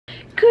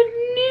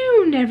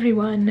afternoon,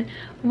 everyone.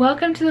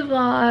 Welcome to the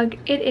vlog.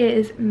 It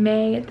is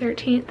May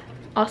 13th,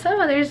 also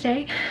Mother's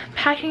Day.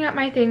 Packing up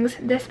my things.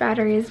 This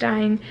battery is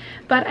dying,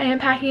 but I am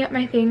packing up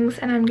my things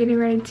and I'm getting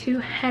ready to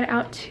head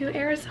out to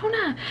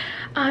Arizona.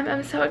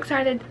 I'm so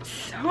excited,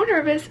 so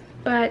nervous,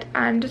 but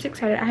I'm just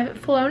excited. I haven't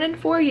flown in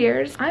 4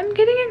 years. I'm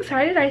getting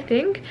excited, I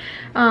think.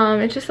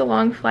 It's just a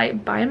long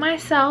flight by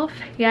myself.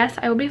 Yes,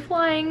 I will be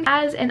flying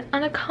as an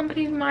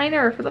unaccompanied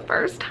minor for the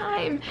first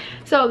time.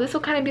 So this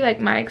will kind of be like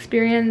my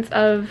experience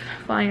of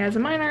flying as a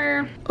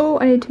minor. Oh,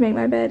 I need to make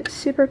my bed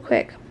super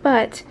quick,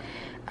 but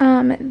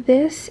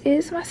this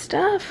is my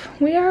stuff.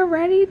 We are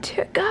ready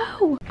to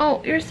go.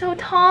 Oh, you're so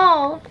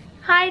tall.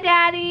 Hi,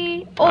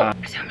 Daddy. Oh,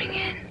 zooming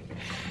in.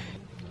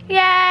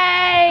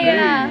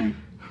 Yay!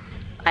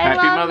 Hey.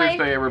 Happy Mother's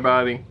Day,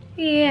 everybody.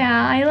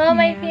 Yeah, I love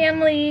my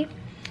family.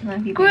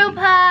 Love you, Group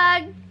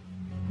hug.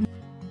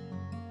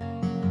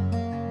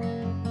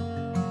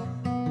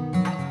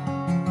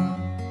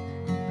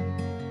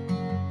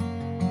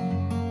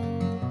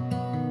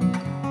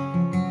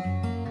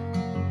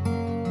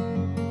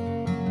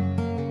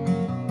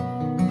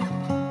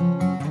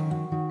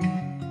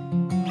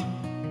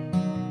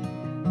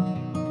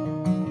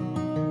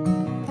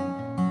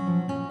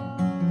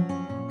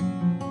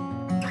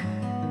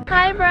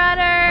 Hi,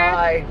 brother.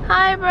 Hi.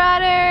 Hi,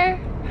 brother.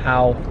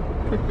 How?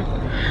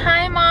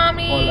 Hi,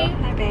 mommy. Hola.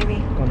 Hi, baby.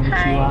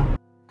 Konnichiwa.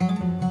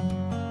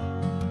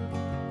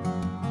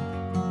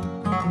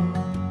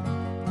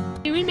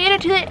 We made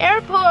it to the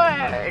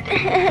airport.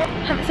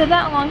 Haven't said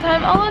that in a long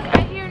time. Oh, look,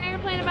 I hear an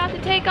airplane about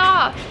to take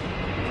off.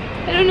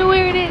 I don't know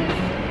where it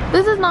is.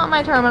 This is not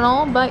my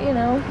terminal, but you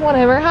know,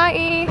 whatever. Hi,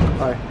 E.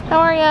 Hi. How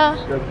are ya?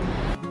 Good.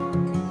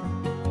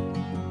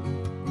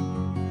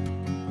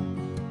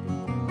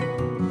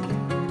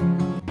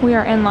 We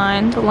are in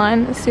line. The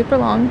line is super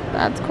long.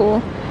 That's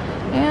cool.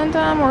 And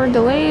we're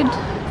delayed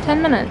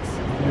 10 minutes.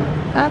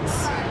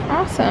 That's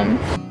awesome.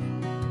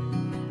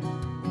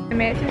 I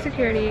made it through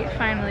security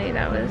finally.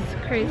 That was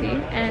crazy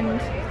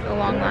and a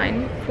long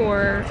line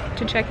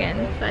to check in,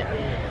 but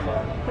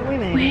We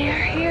made we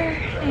are here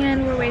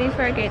and we're waiting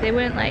for our gate. They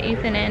wouldn't let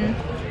Ethan in.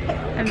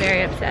 I'm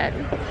very upset.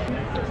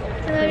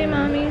 I love you,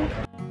 mommy.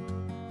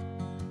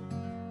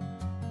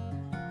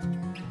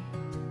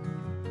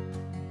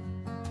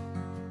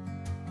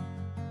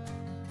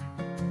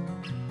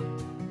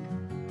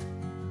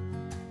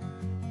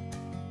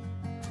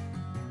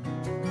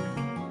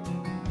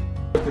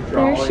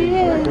 There she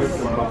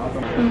is.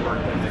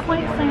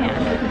 Quite sad.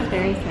 It's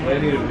very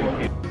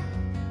sad.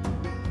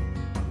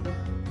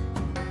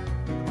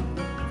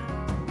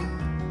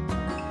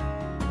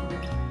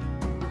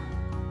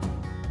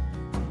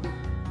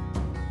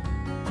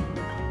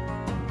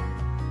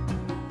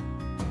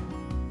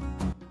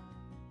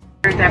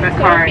 Debit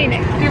card.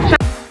 Phoenix.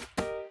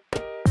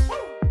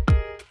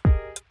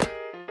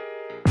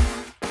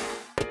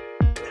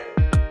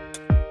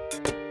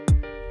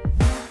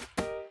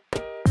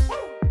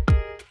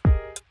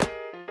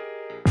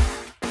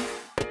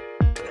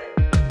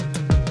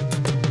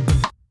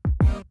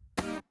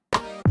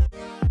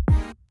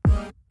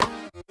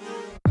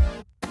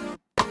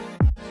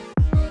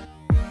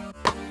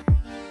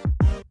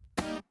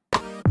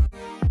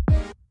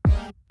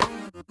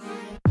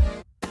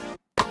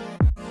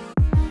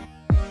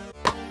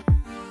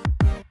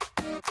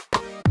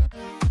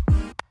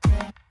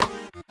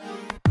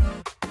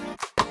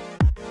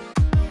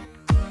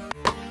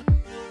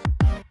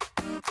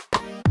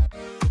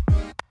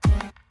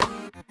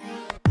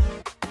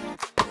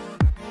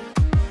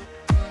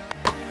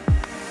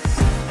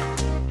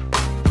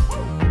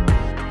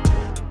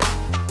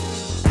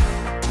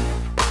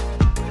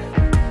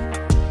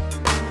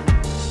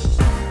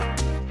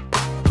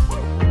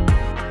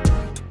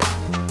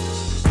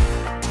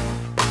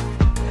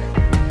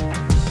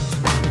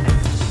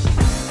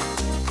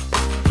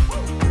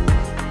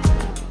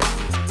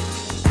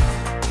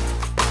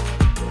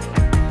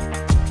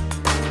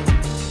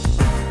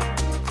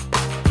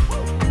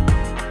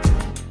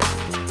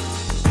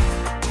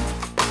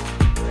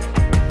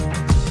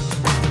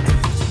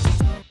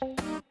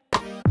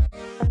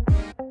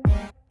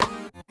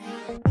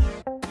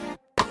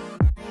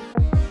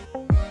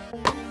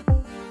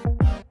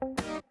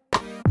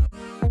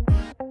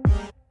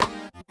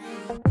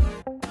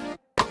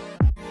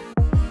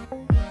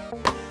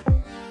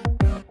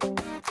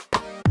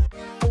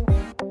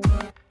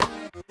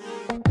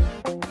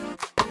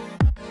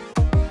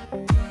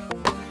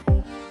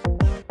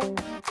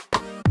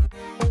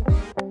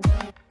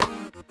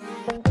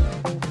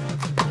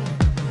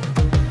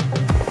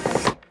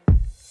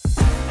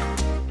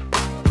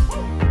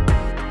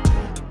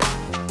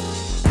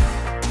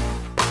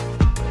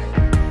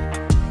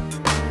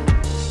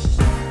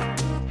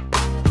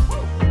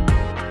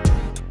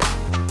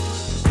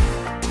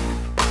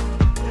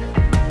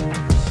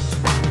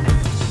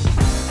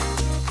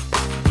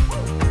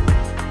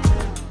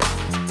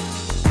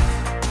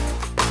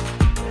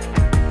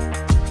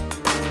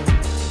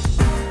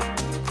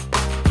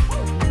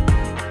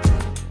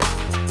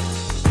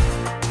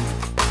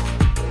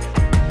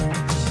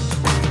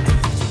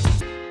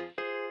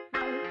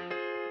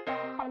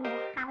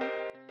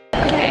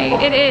 Okay,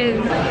 it is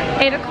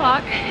 8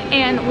 o'clock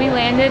and we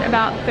landed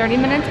about 30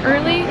 minutes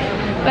early,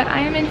 but I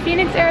am in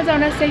Phoenix,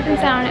 Arizona, safe and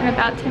sound, and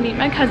about to meet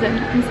my cousin.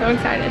 I'm so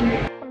excited.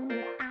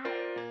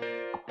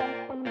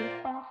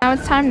 Now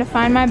it's time to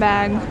find my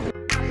bag.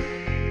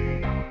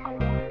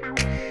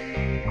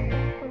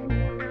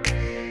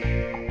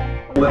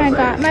 I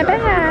got my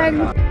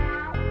bag.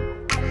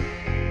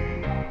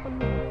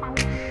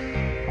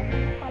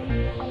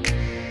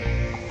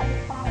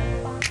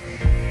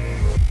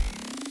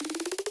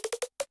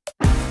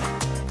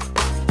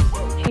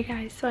 Hey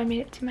guys, so I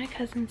made it to my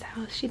cousin's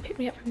house. She picked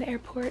me up from the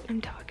airport.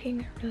 I'm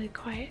talking really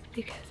quiet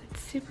because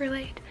it's super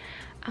late.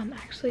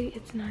 Actually,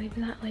 it's not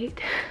even that late.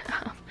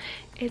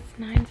 It's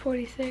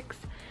 9:46,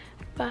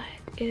 but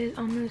it is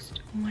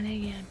almost 1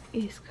 a.m.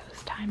 East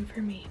Coast time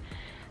for me.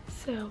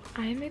 So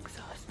I'm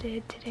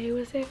exhausted. Today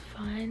was a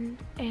fun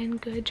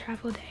and good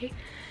travel day.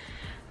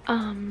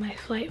 My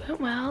flight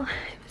went well.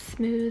 It was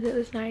smooth, it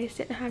was nice,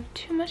 didn't have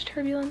too much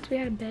turbulence. We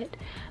had a bit,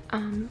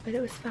 but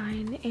it was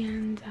fine,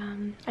 and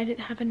I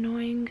didn't have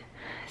annoying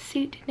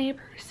seat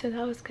neighbors, so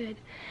that was good.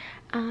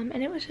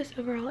 And it was just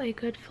overall a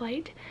good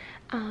flight,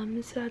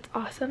 so that's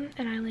awesome.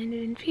 And I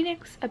landed in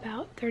Phoenix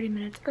about 30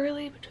 minutes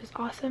early, which was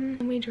awesome.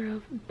 And we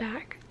drove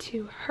back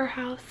to her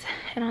house,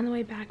 and on the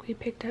way back we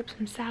picked up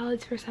some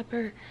salads for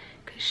supper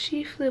because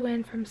she flew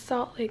in from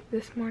Salt Lake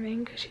this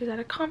morning because she was at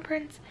a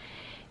conference,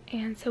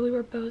 and so we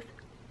were both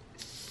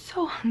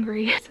so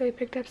hungry. So we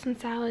picked up some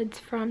salads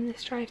from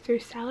this drive-through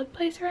salad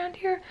place around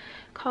here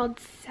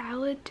called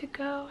Salad to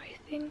Go, I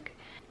think.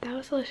 That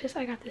was delicious.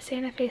 I got the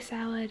Santa Fe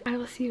salad. I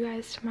will see you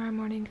guys tomorrow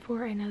morning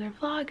for another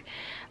vlog.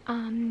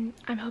 I'm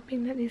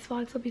hoping that these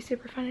vlogs will be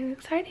super fun and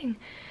exciting.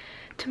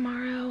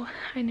 Tomorrow,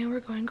 I know we're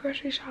going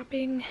grocery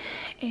shopping,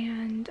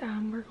 and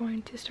we're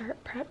going to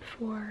start prep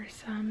for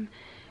some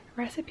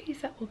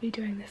recipes that we'll be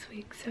doing this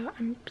week. So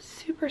I'm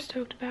super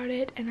stoked about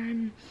it, and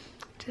I'm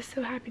just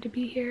so happy to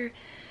be here.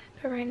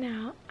 But right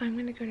now, I'm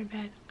gonna go to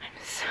bed. I'm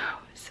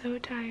so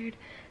tired.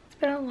 It's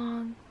been a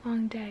long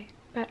day,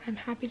 but I'm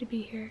happy to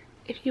be here.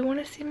 If you want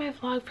to see my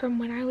vlog from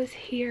when I was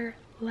here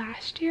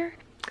last year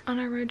on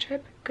our road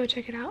trip, go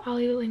check it out. I'll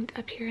leave it linked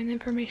up here in the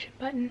information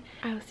button.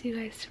 I will see you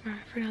guys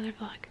tomorrow for another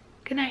vlog.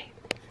 Good night.